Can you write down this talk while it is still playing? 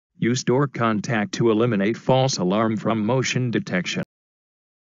Use door contact to eliminate false alarm from motion detection.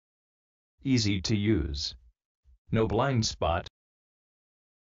 Easy to use. No blind spot.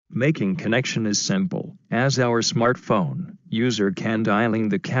 Making connection is simple, as our smartphone user can dialing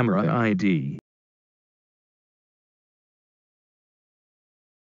the camera ID.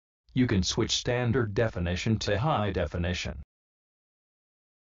 You can switch standard definition to high definition.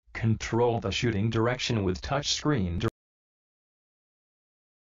 Control the shooting direction with touchscreen.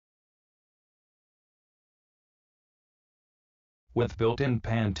 With built-in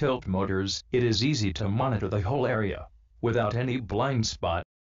pan tilt motors, it is easy to monitor the whole area without any blind spot.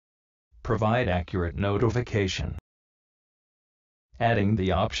 Provide accurate notification. Adding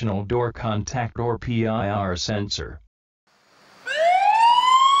the optional door contact or PIR sensor.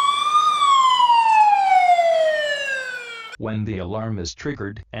 When the alarm is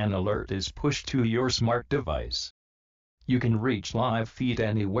triggered, an alert is pushed to your smart device. You can reach live feed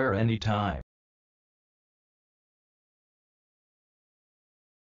anywhere, anytime.